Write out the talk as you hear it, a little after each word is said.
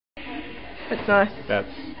That's nice.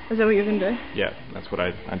 Is that what you're going to do? Yeah, that's what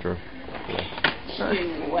I drew. Nice.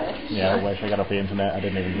 Yeah, I wish I got off the internet. I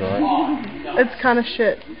didn't even draw it. It's kind of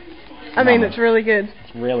shit. I mean, it's really good.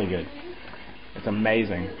 It's really good. It's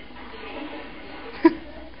amazing.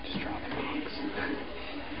 Just draw the box.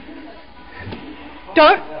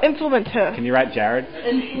 Don't influence her. Can you write Jared?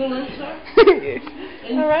 Influence her?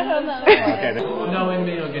 Alright, on that. Okay. Knowing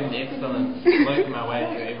me, I'll get an excellent. Working my way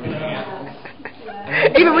through everything else.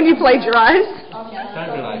 Even when you plagiarise? Don't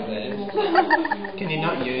be like that. Can you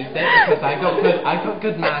not use that? Because I got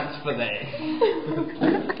good marks for that.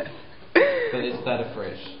 So let's start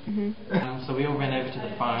afresh. So we all ran over to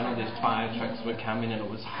the final. These fire trucks were coming, and it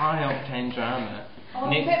was high octane drama. Oh,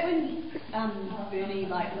 is that when Bernie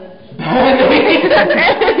like lived?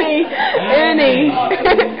 Ernie.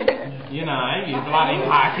 You know, you bloody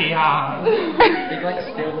party hard. It's like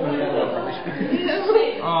steal the food out of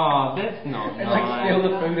the Oh, that's not It's nice. like steal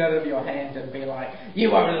the food out of your hand and be like,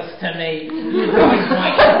 you owe this to me. You ruined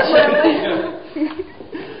my country.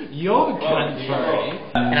 Your country.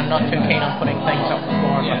 And I'm not too keen on putting things up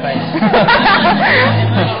before on my face.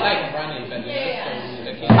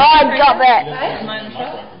 Oh, I got that.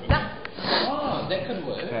 Oh, that could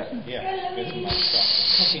work. Yeah.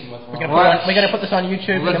 We're going to put this on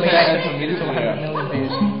YouTube and then we actually get it to 100 million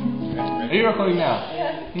views. Are you recording now?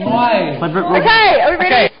 Why? Okay, are we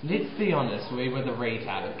ready? Let's be honest, we were the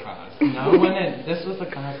retarded class. No one had, this was the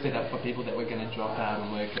class set up for people that were going to drop out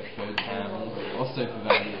and work at Food Town or Super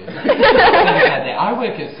Value. Things like that. I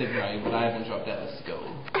work at Super Value, but I haven't dropped out of school.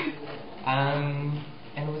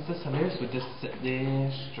 And it was just hilarious. We'd just sit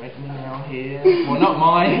there, straightening our hair. Well, not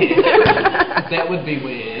my hair. That would be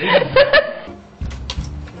weird.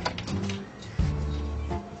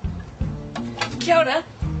 Kia ora,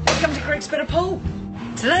 welcome to Greg's Better Pool.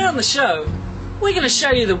 Today on the show, we're going to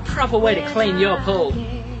show you the proper way to clean your pool.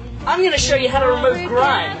 I'm going to show you how to remove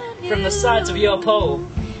grime from the sides of your pool.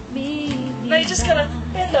 Now you're just going to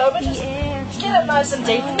bend over, just get it nice and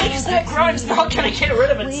deep, because that grime's not going to get rid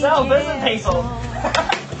of itself, is it, people?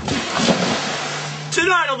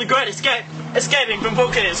 Tonight on The Great Escape, escaping from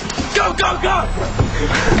volcanoes. Go, go, go!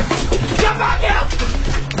 Get back out!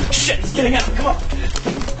 Shit, he's getting out, come on!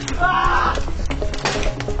 Ah!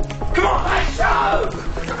 Come on, let's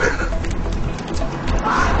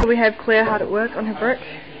go! We have Claire hard at work on her brick.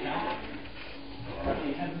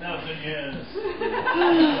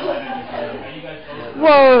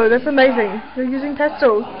 Whoa, that's amazing. They're using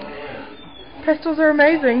pastels. Pastels are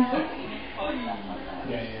amazing.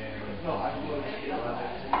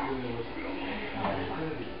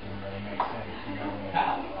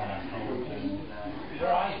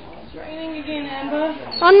 It's raining again, Amber.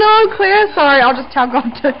 Oh no, Claire, sorry, I'll just tell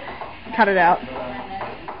God to cut it out.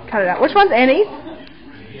 Cut it out. Which one's Annie's?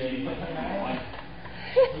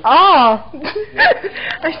 Oh!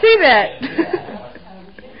 I see that.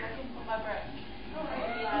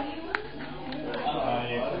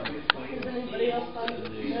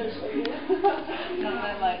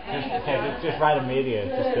 Just write a media.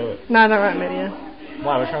 Just do it. No, don't write media.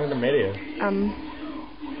 Why? What's wrong with the media? I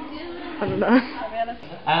don't know.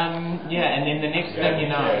 Yeah, and then the next thing you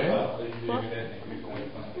know,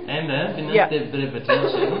 Amber, been Yeah. a bit of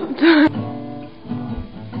attention.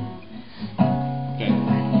 Okay.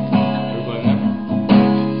 Everybody now?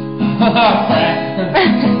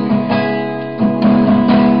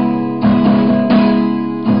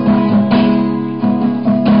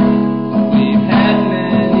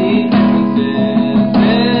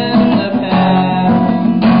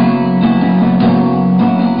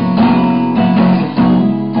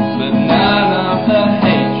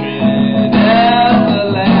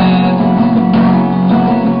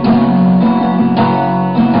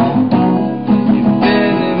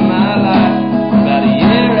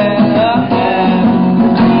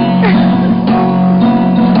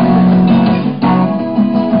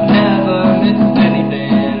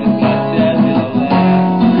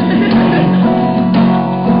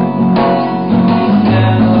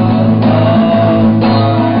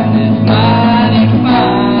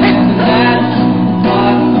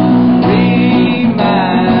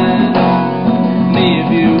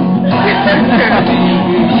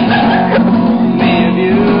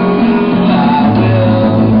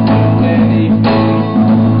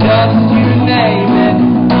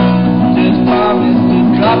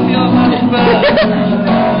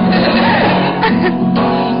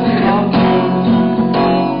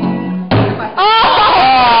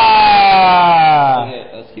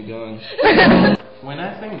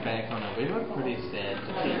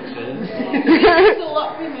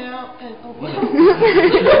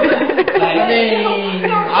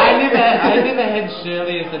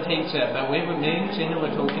 a teacher, but me and Jenna were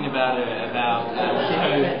talking about her, about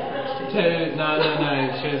no,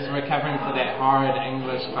 she was recovering for that horrid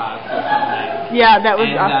English class or something. Yeah, that was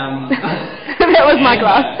and, that was my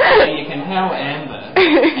class. So you can tell Amber.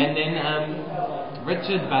 And then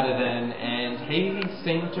Richard butted in, and he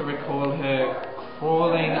seemed to recall her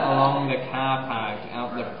crawling along the car park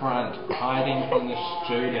out the front, hiding from the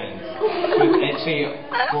students. She was actually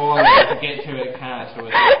crawling to get to her car to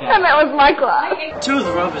escape. And that was my class. Two of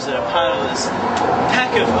the robbers that are part of this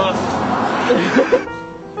pack of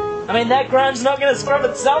I mean, that grime's not going to scrub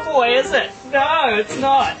itself away, is it? No, it's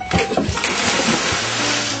not.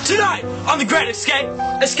 Tonight, on The Great Escape,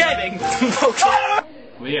 escaping.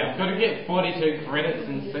 Well, yeah, I've got to get 42 credits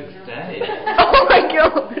in 6 days. Oh my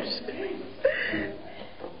gosh.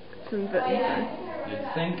 You'd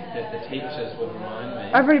think that the teachers would remind me.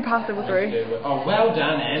 I've already passed level 3. Oh, well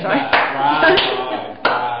done, Amber. Sorry.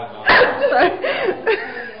 Bravo. Sorry.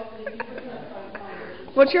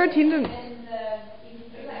 What's your attendance?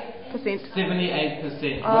 Percent? 78%.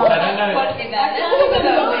 Which Oh. I don't know. I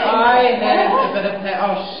had a bit of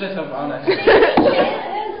oh shit, I'm on it.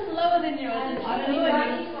 Lower than yours.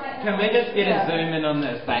 Can we just get a zoom in on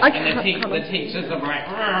this? Like, I and the can't. teachers are like,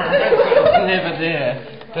 it's never there.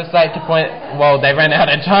 Just like to point, well, they ran out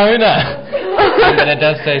of toner. But it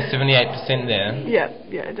does say 78% there. Yeah,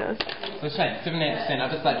 it does. So shame, 78%.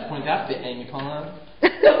 I'd just like to point out that Amy Conlon.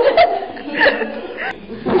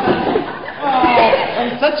 Oh,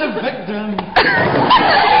 I'm such a victim. Do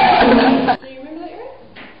you remember that, Eric?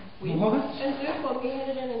 What? In third form, he had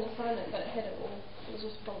it in an assignment, but it had it all. It was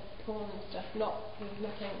just from porn and stuff,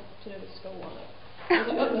 nothing to do with school on it. I was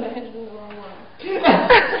like, oops, I had it in the wrong one.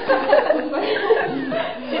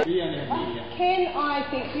 Can I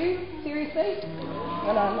thank you? Seriously?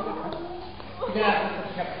 Oh, no, I'm not going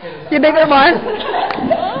You bigger than mine?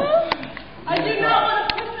 I do not want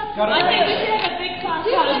to push up. I think we should have a big class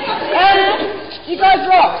party. You guys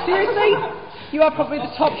rock, seriously? You are probably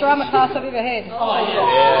the top drama class I've ever had. Oh,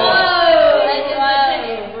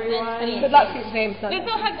 Good luck to your team, son. let's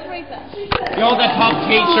all hug Teresa. You're the top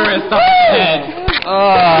teacher at Stockhead. I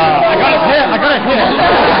got it here.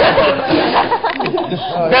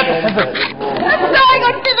 I'm dying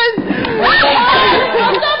on feathers!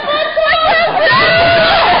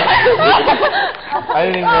 I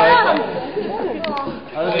didn't even realize that. I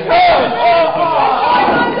didn't even realize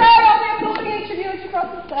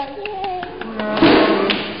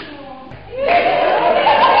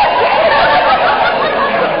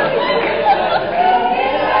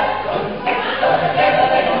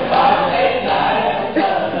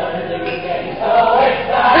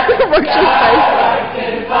What's your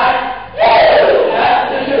face?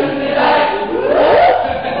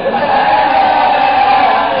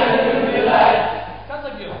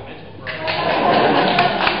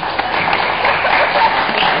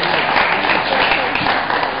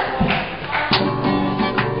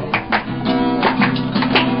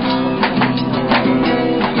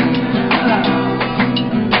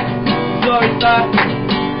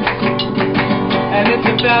 And it's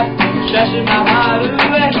about stretching my heart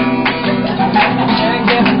away. Can't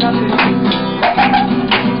get nothing.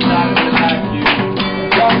 Talking about you.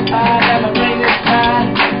 Long time, never played this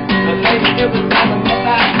time. But maybe it was something that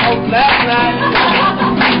I hoped last night.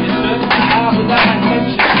 It took my hours out my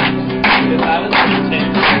attention. Because I was pretending.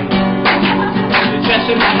 You're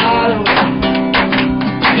stretching my heart away.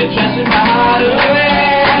 You're stretching my heart away.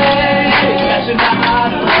 You're stretching my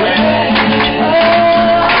heart away.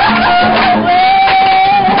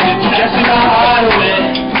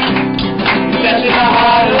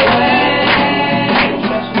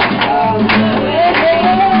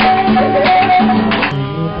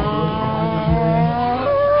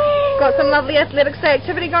 Got some lovely athletics day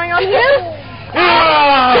activity going on here.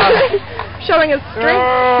 Showing his strength.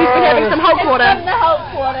 He's been having some Hulk water. The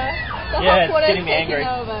Hulk water. The Yeah, Hulk it's water getting me taking angry.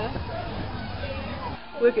 over.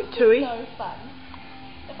 Look at Tui. So fun.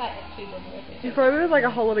 If I actually did work it. He probably was like a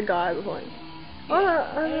whole lot of guys or something. Oh,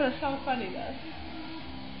 I don't know. It's so funny though.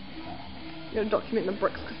 I'm going to document the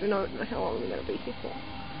bricks because we know how long we're going to be here for.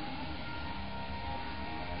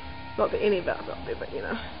 Not that any of us up there, but you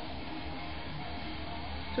know.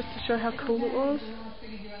 Just to show how cool it was.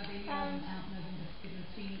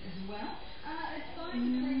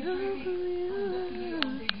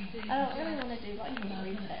 I don't really want to do what you know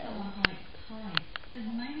today. It's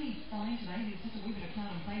mainly fine today, there's just a wee bit of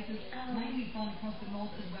cloud in places, mainly fine across the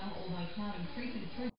north as well, although cloud increasing through